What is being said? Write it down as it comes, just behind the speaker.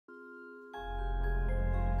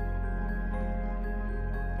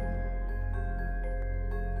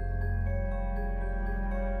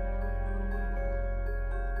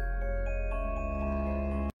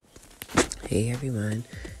Hey everyone,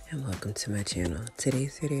 and welcome to my channel.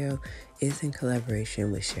 Today's video is in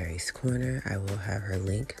collaboration with Sherry's Corner. I will have her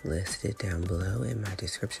link listed down below in my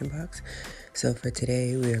description box. So for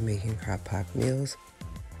today, we are making crock pot meals.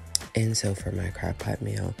 And so for my crock pot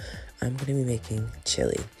meal, I'm going to be making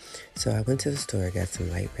chili. So I went to the store, got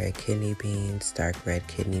some light red kidney beans, dark red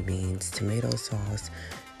kidney beans, tomato sauce,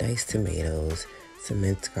 diced tomatoes, some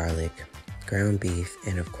minced garlic, ground beef,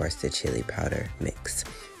 and of course the chili powder mix.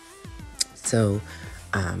 So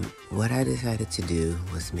what I decided to do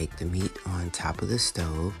was make the meat on top of the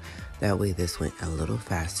stove. That way this went a little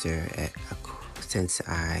faster since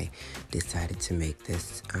I decided to make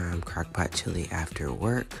this crock pot chili after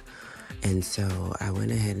work. And so I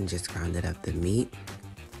went ahead and just grounded up the meat.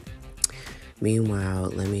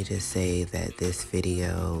 Meanwhile, let me just say that this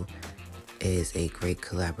video is a great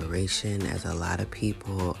collaboration, as a lot of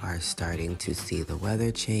people are starting to see the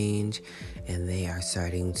weather change and they are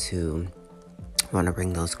starting to want to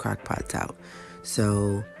bring those crock pots out.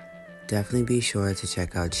 So definitely be sure to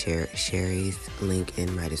check out Sherry's link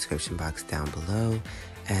in my description box down below,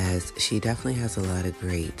 as she definitely has a lot of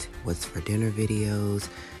great what's for dinner videos,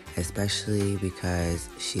 especially because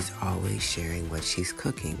she's always sharing what she's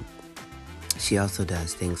cooking. She also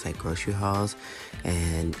does things like grocery hauls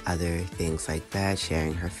and other things like that,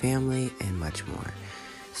 sharing her family and much more.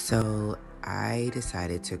 So I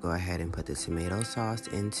decided to go ahead and put the tomato sauce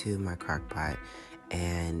into my crock pot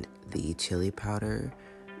and the chili powder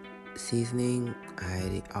seasoning.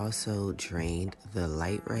 I also drained the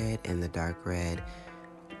light red and the dark red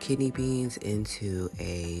kidney beans into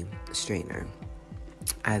a strainer.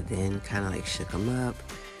 I then kind of like shook them up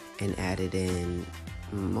and added in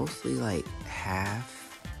mostly like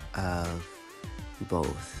half of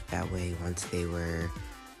both. That way, once they were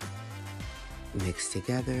mixed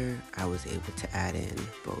together, I was able to add in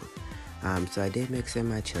both. So I did mix in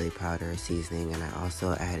my chili powder seasoning, and I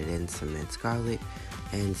also added in some minced garlic.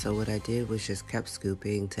 And so what I did was just kept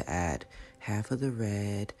scooping to add half of the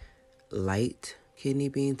red light kidney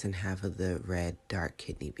beans and half of the red dark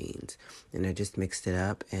kidney beans. And I just mixed it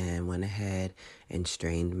up and went ahead and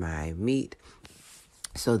strained my meat.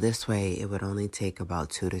 So this way, it would only take about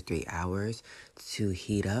 2 to 3 hours to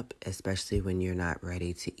heat up, especially when you're not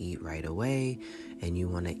ready to eat right away and you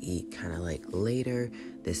want to eat kind of like later.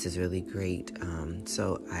 This is really great.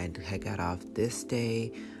 So I had got off this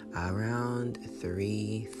day around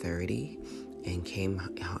 3:30 and came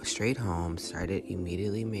straight home, started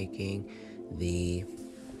immediately making the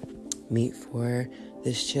meat for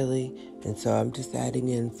this chili. And so I'm just adding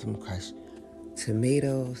in some crushed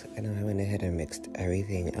tomatoes, and I went ahead and mixed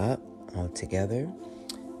everything up all together.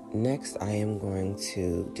 Next, I am going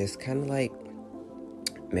to just kind of like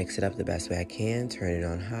mix it up the best way I can, turn it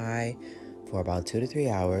on high for about 2 to 3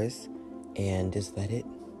 hours, and just let it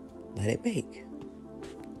bake.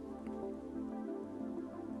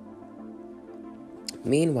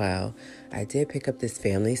 Meanwhile, I did pick up this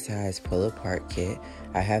family size pull apart kit.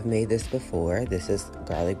 I have made this before. This is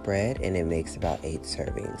garlic bread, and it makes about 8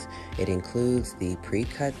 servings. It includes the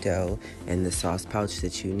pre-cut dough and the sauce pouch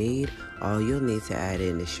that you need. All you'll need to add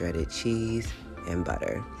in is shredded cheese and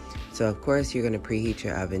butter. So of course, you're going to preheat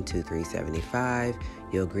your oven to 375.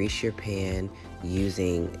 You'll grease your pan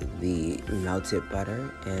using the melted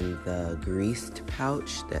butter and the greased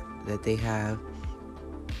pouch that they have.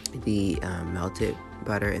 The melted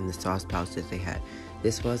butter and the sauce pouch that they had.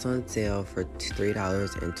 This was on sale for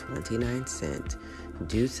 $3.29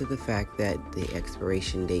 due to the fact that the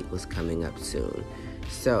expiration date was coming up soon.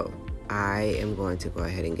 So I am going to go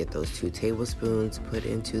ahead and get those 2 tablespoons put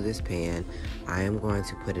into this pan. I am going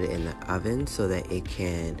to put it in the oven so that it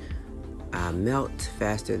can melt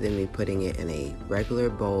faster than me putting it in a regular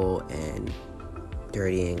bowl and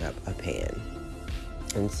dirtying up a pan.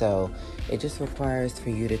 And so it just requires for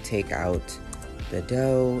you to take out the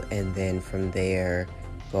dough, and then from there,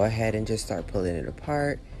 go ahead and just start pulling it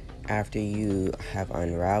apart after you have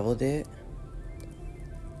unraveled it.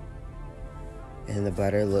 And the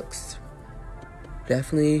butter looks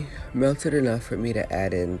definitely melted enough for me to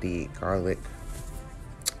add in the garlic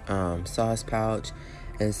sauce pouch.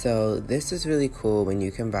 And so this is really cool when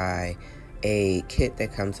you can buy a kit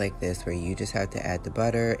that comes like this, where you just have to add the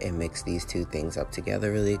butter and mix these 2 things up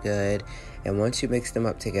together really good. And once you mix them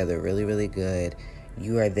up together really good,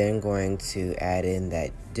 you are then going to add in that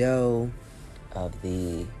dough of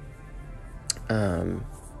the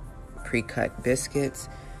pre-cut biscuits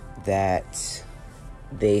that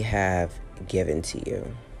they have given to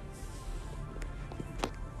you.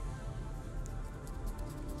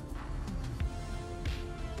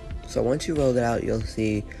 So once you roll it out, you'll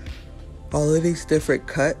see all of these different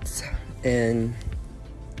cuts, and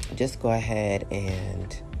just go ahead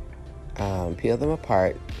and peel them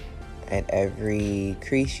apart at every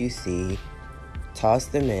crease you see, toss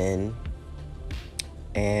them in,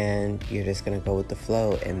 and you're just gonna go with the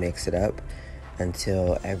flow and mix it up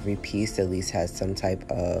until every piece at least has some type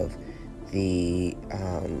of the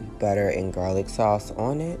butter and garlic sauce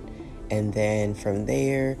on it. And then from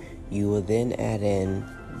there, you will then add in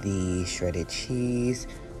the shredded cheese,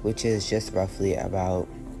 which is just roughly about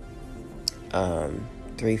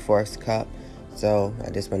 3/4 cup. So I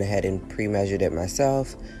just went ahead and pre-measured it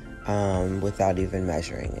myself without even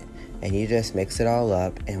measuring it. And you just mix it all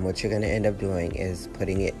up, and what you're going to end up doing is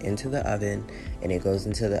putting it into the oven, and it goes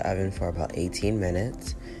into the oven for about 18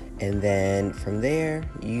 minutes. And then from there,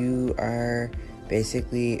 you are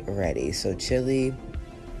basically ready. So chili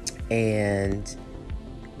and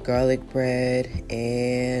garlic bread,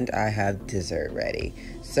 and I have dessert ready.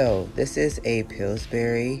 So this is a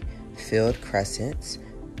Pillsbury filled crescents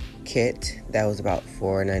kit that was about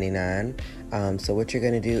 $4.99. So what you're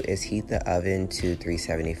going to do is heat the oven to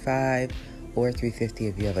 375 or 350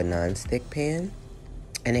 if you have a non-stick pan.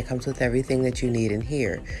 And it comes with everything that you need in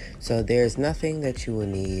here. So there's nothing that you will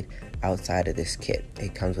need outside of this kit.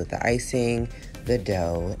 It comes with the icing, the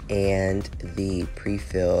dough, and the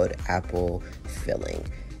pre-filled apple filling.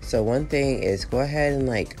 So one thing is, go ahead and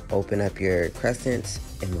like open up your crescents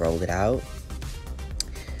and roll it out.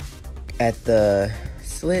 At the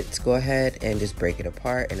slits, go ahead and just break it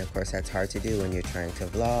apart. And of course that's hard to do when you're trying to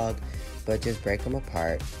vlog, but just break them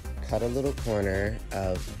apart. Cut a little corner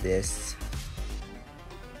of this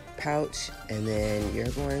pouch, and then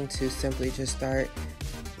you're going to simply just start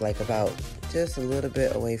like about just a little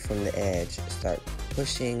bit away from the edge. Start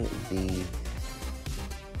pushing the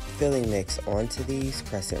filling mix onto these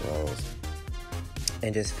crescent rolls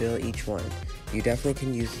and just fill each one. You definitely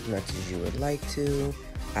can use as much as you would like to.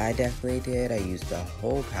 I definitely did. I used the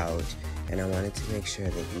whole pouch, and I wanted to make sure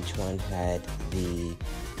that each one had the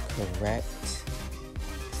correct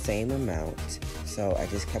same amount. So I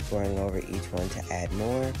just kept going over each one to add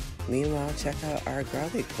more. Meanwhile, check out our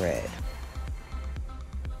garlic bread.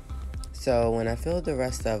 So when I filled the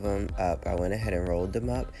rest of them up, I went ahead and rolled them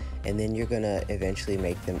up, and then you're gonna eventually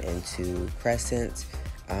make them into crescents.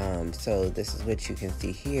 So this is what you can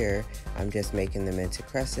see here. I'm just making them into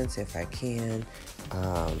crescents if I can,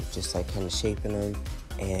 just like kind of shaping them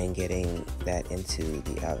and getting that into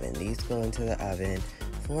the oven. These go into the oven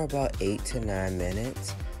for about 8 to 9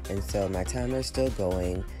 minutes. And so my timer is still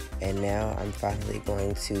going, and now I'm finally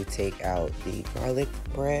going to take out the garlic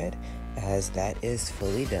bread, as that is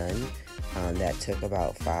fully done. That took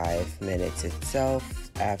about 5 minutes itself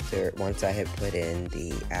once I had put in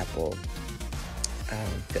the apple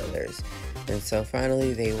fillers. And so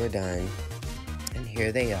finally they were done, and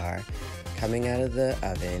here they are coming out of the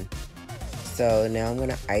oven. So now I'm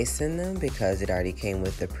gonna ice in them because it already came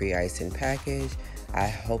with the pre-icing package. I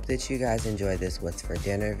hope that you guys enjoyed this What's for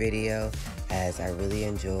Dinner video, as I really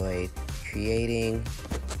enjoyed creating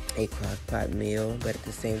a crock-pot meal, but at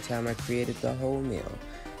the same time I created the whole meal.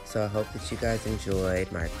 So I hope that you guys enjoyed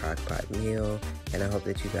my crock-pot meal, and I hope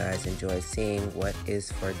that you guys enjoyed seeing what is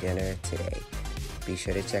for dinner today. Be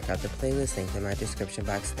sure to check out the playlist linked in my description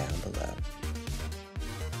box down below.